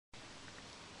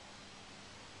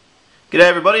G'day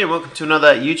everybody and welcome to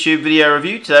another YouTube video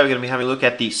review. Today we're going to be having a look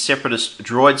at the Separatist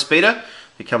Droid Speeder.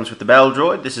 It comes with the Battle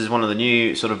Droid. This is one of the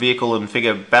new sort of vehicle and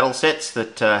figure battle sets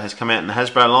that has come out in the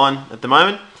Hasbro line at the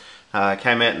moment.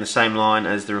 Came out in the same line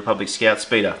as the Republic Scout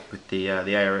Speeder with the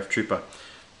ARF Trooper.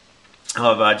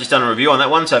 I've just done a review on that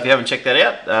one, so if you haven't checked that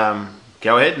out,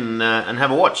 go ahead and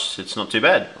have a watch. It's not too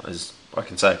bad, as I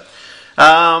can say.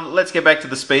 Let's get back to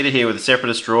the Speeder here with the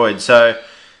Separatist Droid. So,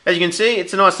 as you can see,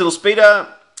 it's a nice little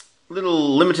speeder. A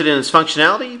little limited in its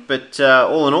functionality, but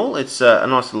all in all, it's a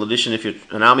nice little addition if you're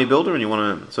an army builder and you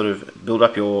want to sort of build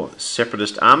up your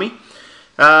Separatist army.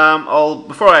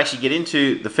 Before I actually get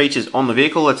into the features on the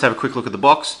vehicle, let's have a quick look at the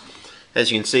box.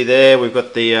 As you can see there, we've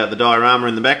got the diorama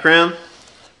in the background.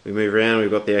 We move around, we've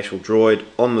got the actual droid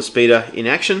on the speeder in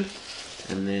action,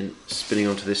 and then spinning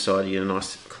onto this side, you get a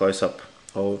nice close-up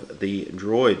of the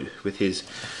droid with his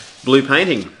blue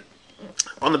painting.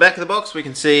 On the back of the box we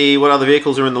can see what other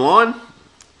vehicles are in the line,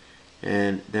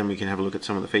 and then we can have a look at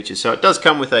some of the features. So it does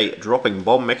come with a dropping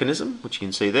bomb mechanism, which you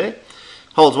can see there.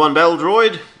 Holds one battle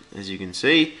droid, as you can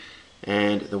see,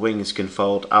 and the wings can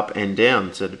fold up and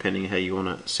down, so depending how you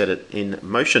want to set it in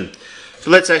motion. So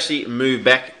let's actually move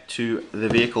back to the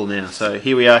vehicle now. So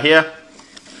here we are here.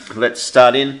 Let's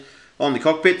start in on the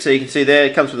cockpit. So you can see there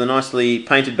it comes with a nicely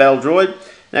painted battle droid.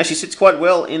 It actually sits quite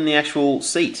well in the actual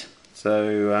seat.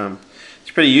 So it's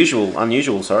pretty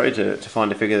unusual, to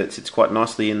find a figure that sits quite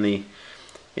nicely in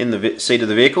the seat of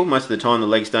the vehicle. Most of the time the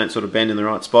legs don't sort of bend in the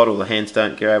right spot or the hands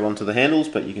don't grab onto the handles,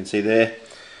 but you can see there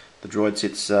the droid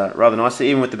sits rather nicely,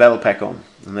 even with the battle pack on.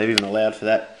 And they've even allowed for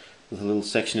that with a little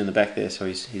section in the back there so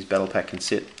his battle pack can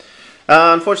sit.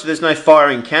 Unfortunately there's no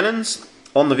firing cannons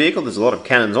on the vehicle. There's a lot of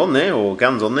cannons on there, or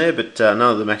guns on there, but none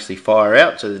of them actually fire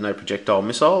out, so there's no projectile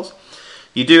missiles.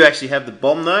 You do actually have the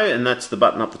bomb though, and that's the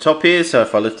button up the top here. So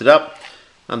if I lift it up,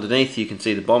 underneath you can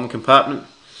see the bomb compartment.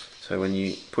 So when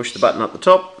you push the button up the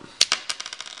top,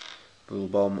 the little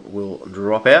bomb will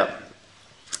drop out.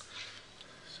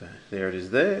 So there it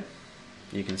is there,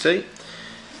 you can see.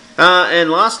 And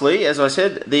lastly, as I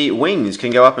said, the wings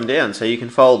can go up and down. So you can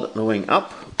fold the wing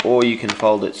up, or you can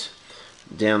fold it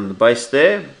down the base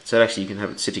there. So actually you can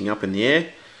have it sitting up in the air,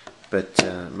 but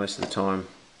most of the time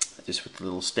just with the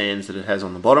little stands that it has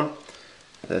on the bottom.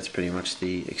 That's pretty much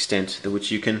the extent to which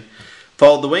you can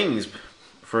fold the wings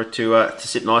for it to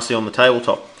sit nicely on the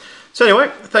tabletop. So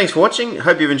anyway, thanks for watching.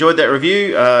 Hope you've enjoyed that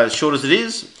review, as short as it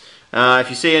is. If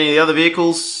you see any of the other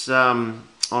vehicles on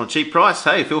a cheap price,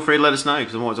 hey, feel free to let us know,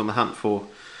 because I'm always on the hunt for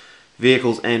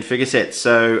vehicles and figure sets.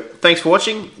 So thanks for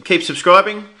watching. Keep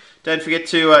subscribing. Don't forget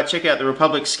to check out the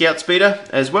Republic Scout Speeder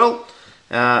as well.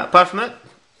 Apart from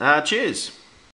that, cheers.